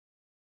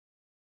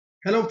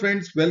Hello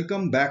friends,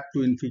 welcome back to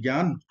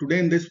InfyGyan. Today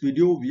in this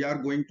video, we are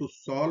going to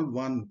solve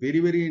one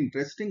very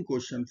interesting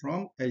question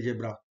from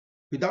algebra.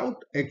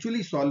 Without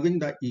actually solving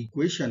the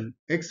equation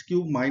x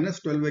cube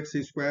minus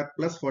 12x square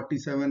plus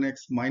 47x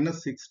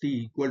minus 60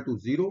 equal to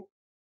 0,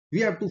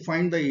 we have to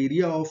find the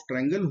area of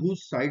triangle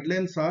whose side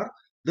lengths are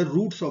the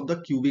roots of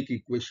the cubic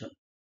equation.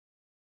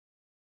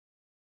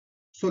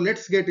 So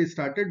let's get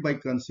started by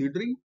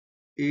considering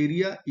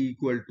area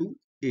equal to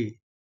A.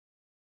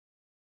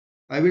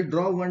 I will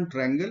draw one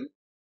triangle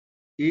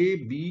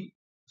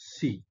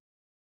ABC.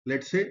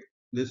 Let's say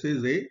this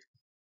is A,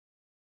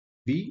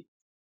 B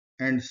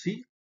and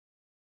C.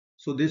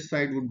 So this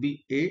side would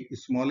be A,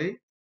 small a.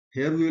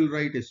 Here we will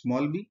write a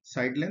small b,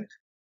 side length.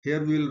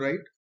 Here we will write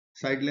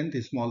side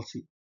length small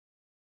c.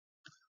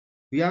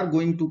 We are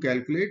going to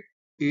calculate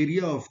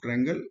area of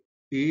triangle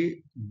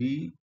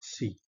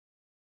ABC.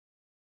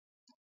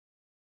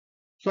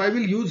 So I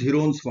will use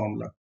Herons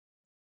formula.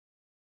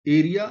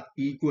 Area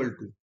equal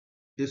to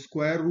the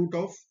square root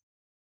of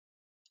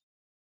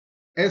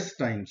S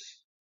times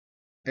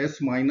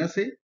S minus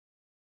A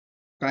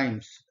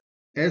times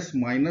S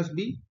minus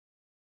B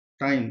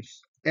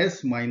times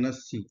S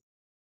minus C.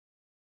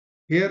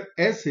 Here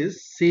S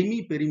is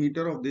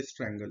semi-perimeter of this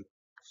triangle.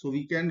 So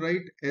we can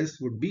write S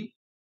would be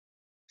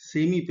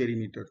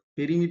semi-perimeter.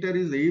 Perimeter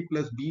is A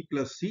plus B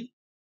plus C.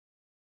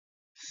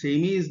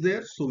 Semi is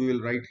there, so we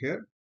will write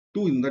here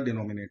 2 in the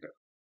denominator.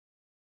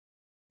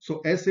 So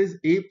S is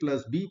A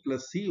plus B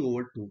plus C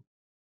over 2.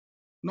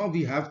 Now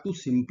we have to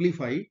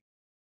simplify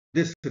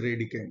this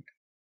radicand.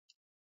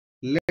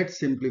 Let's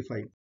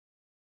simplify.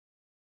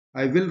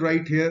 I will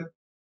write here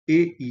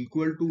A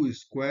equal to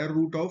square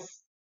root of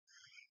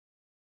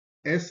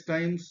S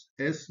times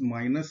S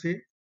minus A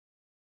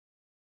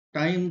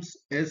times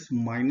S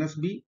minus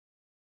B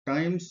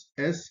times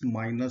S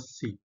minus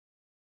C.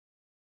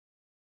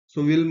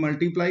 So we will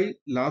multiply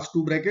last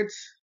two brackets.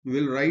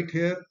 We will write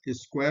here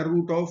square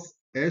root of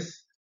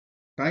S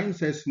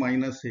times S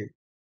minus A.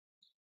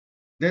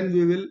 Then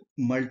we will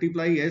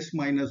multiply S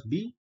minus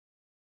B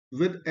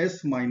with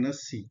S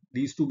minus C.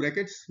 These two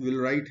brackets we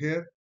will write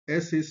here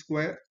S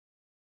square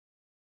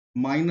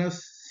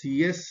minus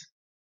CS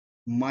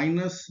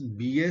minus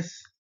BS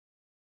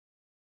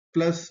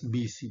plus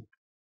BC.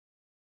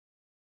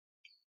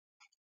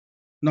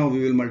 Now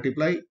we will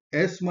multiply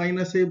S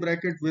minus A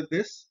bracket with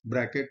this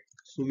bracket.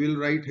 So we will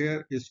write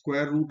here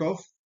square root of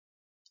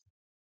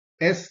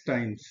S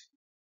times.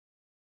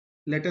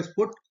 Let us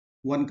put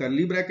one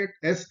curly bracket.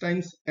 S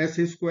times S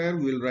square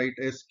we will write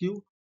S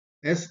cube.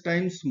 S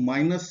times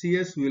minus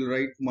CS we will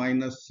write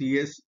minus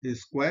CS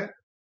square.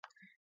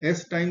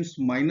 S times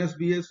minus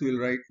BS we will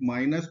write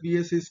minus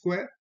BS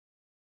square.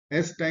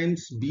 S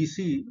times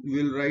BC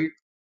we will write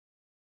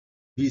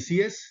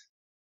BCS.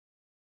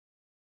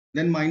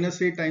 Then minus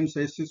A times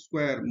S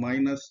square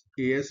minus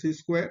AS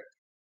square.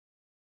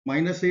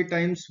 Minus A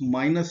times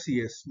minus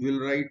CS we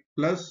will write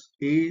plus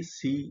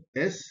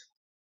ACS.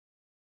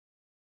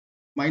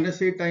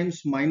 Minus A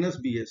times minus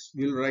BS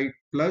we will write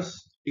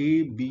plus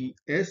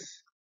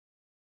ABS.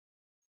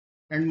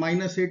 And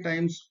minus A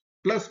times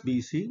plus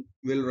BC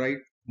we will write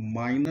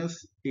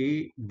minus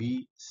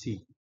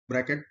ABC,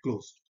 bracket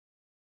closed.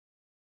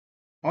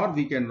 Or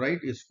we can write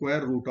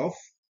square root of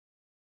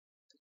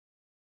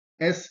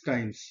S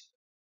times,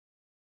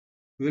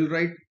 we will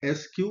write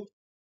S cube.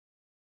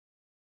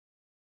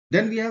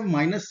 Then we have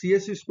minus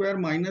CS square,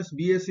 minus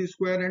BS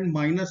square and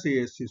minus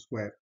AS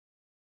square.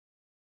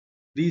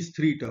 These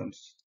three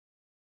terms.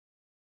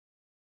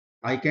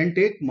 I can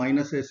take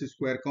minus S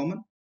square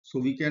common. So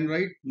we can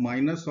write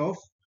minus of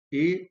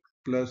A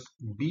plus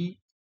B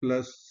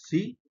plus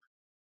C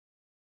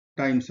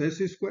times S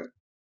square.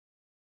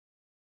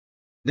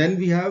 Then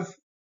we have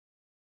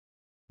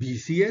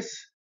BCS,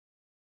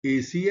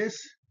 ACS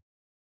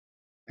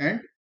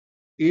and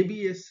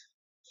ABS.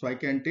 So I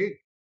can take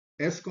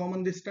S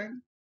common this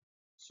time.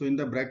 So in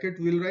the bracket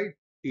we will write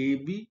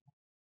AB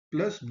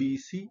plus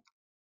BC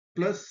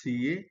plus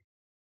CA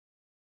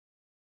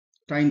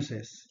times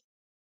S.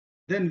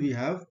 Then we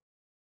have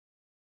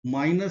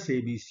minus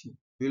ABC.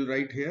 We will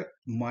write here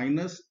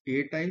minus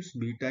A times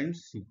B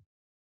times C.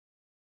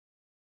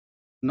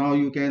 Now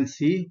you can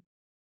see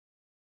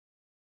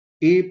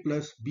A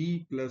plus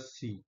B plus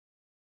C.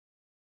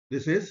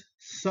 This is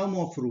sum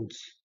of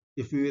roots.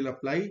 If we will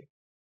apply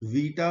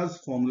Vieta's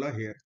formula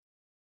here.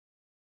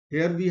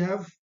 Here we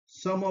have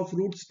sum of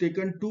roots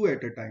taken 2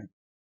 at a time.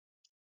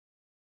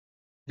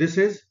 This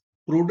is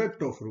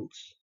product of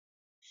roots.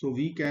 So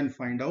we can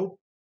find out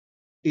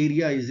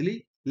area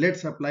easily.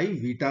 Let's apply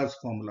Vieta's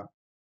formula.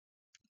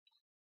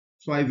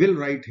 So I will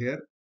write here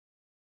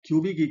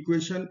cubic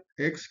equation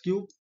x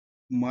cube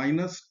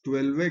minus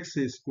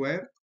 12x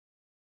square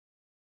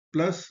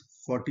plus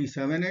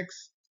 47x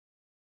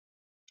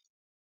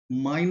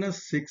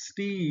minus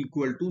 60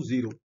 equal to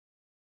 0.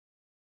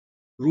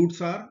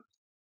 Roots are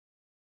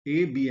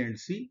A, B and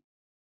C,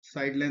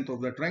 side length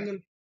of the triangle.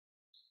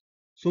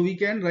 So we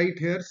can write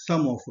here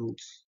sum of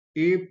roots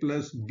A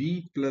plus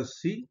B plus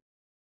C.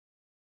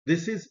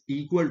 This is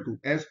equal to,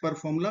 as per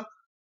formula,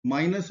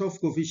 minus of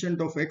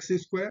coefficient of x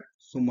square,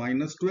 so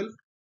minus 12,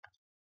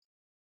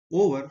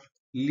 over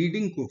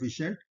leading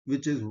coefficient,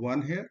 which is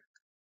 1 here.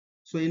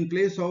 So in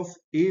place of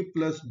a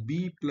plus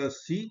b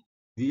plus c,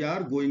 we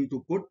are going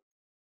to put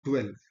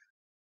 12.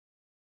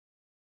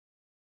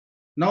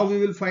 Now we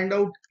will find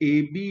out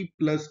AB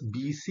plus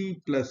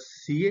BC plus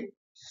CA,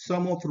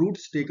 sum of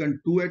roots taken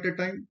 2 at a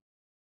time.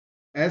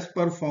 As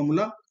per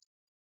formula,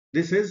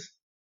 this is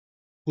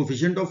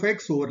coefficient of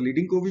x over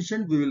leading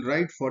coefficient. We will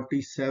write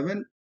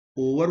 47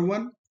 over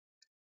 1.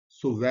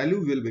 So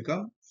value will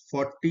become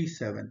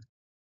 47.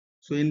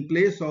 So in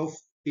place of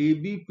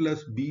AB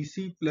plus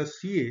BC plus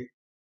CA,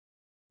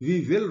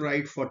 we will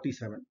write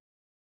 47.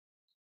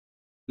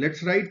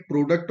 Let's write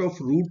product of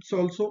roots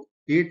also.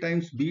 A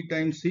times B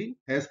times C.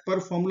 As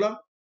per formula,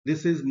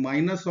 this is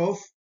minus of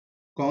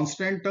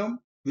constant term,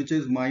 which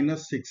is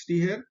minus 60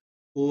 here,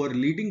 over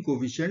leading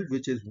coefficient,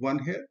 which is 1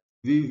 here.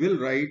 We will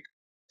write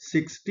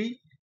 60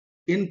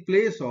 in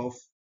place of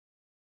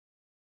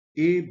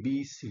A,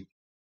 B, C.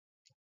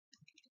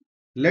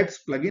 Let's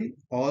plug in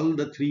all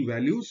the three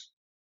values,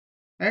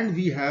 and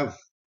we have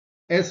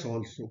S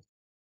also.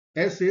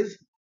 S is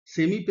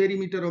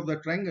semi-perimeter of the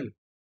triangle.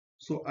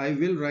 So I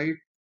will write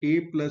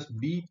A plus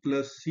B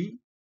plus C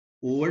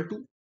over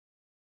 2.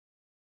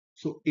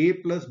 So A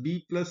plus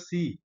B plus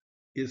C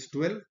is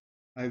 12.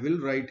 I will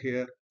write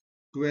here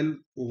 12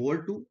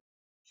 over 2.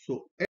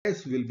 So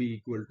S will be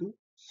equal to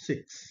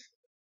 6.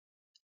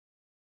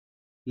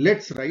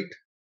 Let's write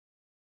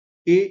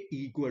A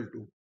equal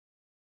to.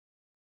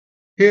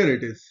 Here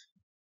it is.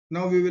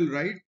 Now we will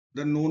write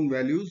the known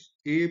values.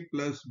 A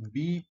plus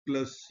B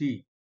plus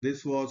C.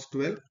 This was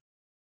 12.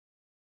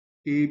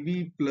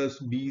 AB plus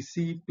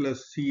BC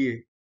plus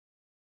CA.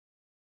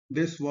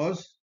 This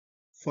was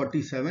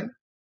 47.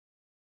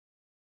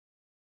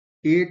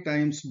 A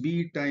times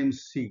B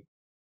times C.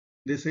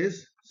 This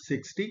is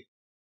 60.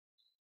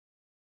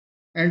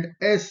 And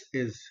S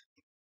is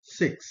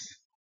 6.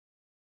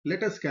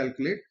 Let us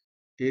calculate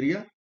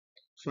area.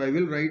 So I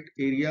will write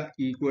area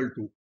equal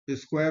to the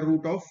square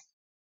root of,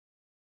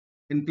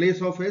 in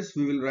place of S,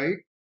 we will write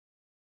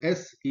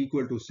S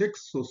equal to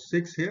 6. So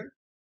 6 here.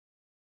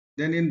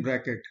 Then in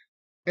bracket,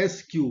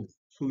 S cube.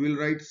 So we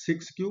will write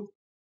 6 cube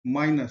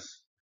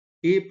minus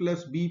A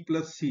plus B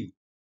plus C,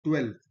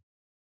 12,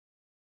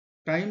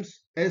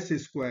 times S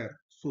square.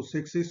 So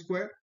 6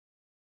 square.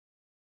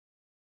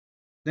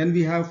 Then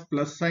we have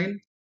plus sign.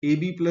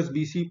 AB plus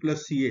BC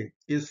plus CA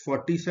is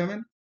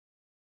 47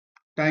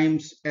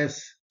 times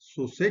S.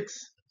 So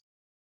 6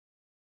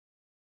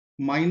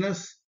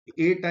 minus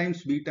A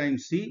times B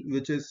times C,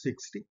 which is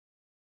 60.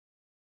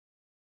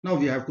 Now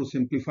we have to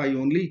simplify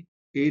only.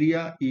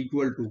 Area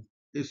equal to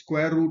the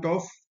square root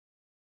of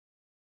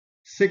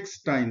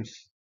 6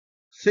 times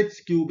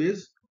 6 cube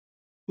is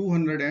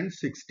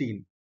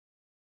 216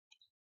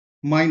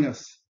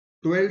 minus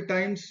 12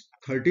 times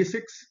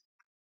 36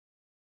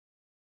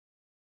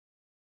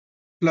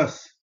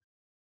 plus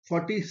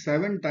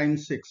 47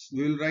 times 6.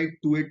 We will write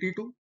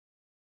 282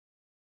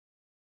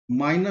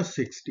 minus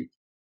 60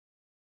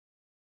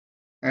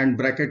 and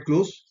bracket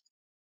close,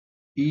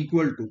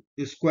 equal to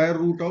the square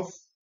root of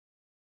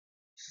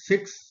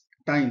 6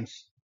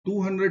 times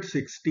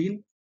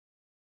 216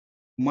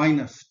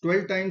 minus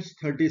 12 times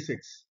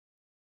 36.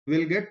 We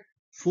will get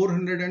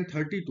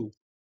 432.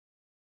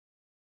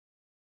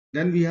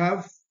 Then we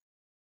have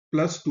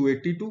plus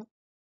 282.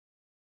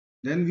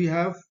 Then we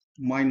have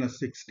minus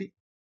 60.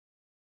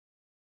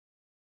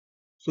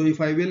 So if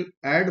I will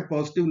add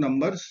positive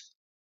numbers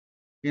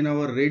in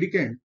our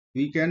radicand,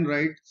 we can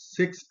write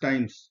 6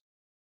 times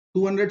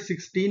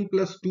 216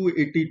 plus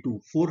 282,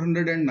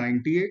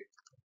 498,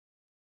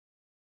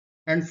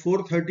 and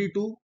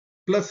 432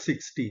 plus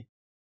 60,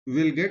 we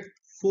will get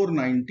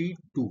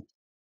 492.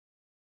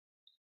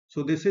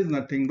 So this is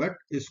nothing but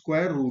a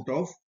square root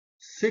of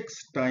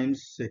 6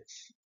 times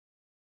 6,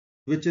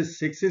 which is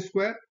 6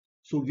 square.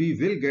 So we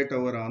will get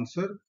our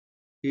answer.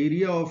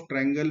 Area of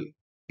triangle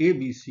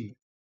ABC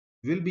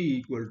will be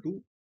equal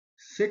to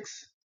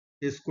 6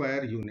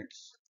 square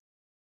units.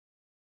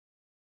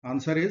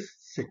 Answer is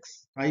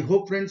 6. I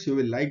hope friends you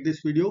will like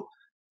this video.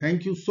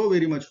 Thank you so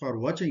very much for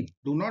watching.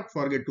 Do not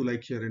forget to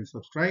like, share and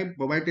subscribe.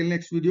 Bye bye till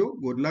next video.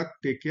 Good luck.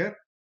 Take care.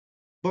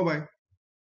 Bye bye.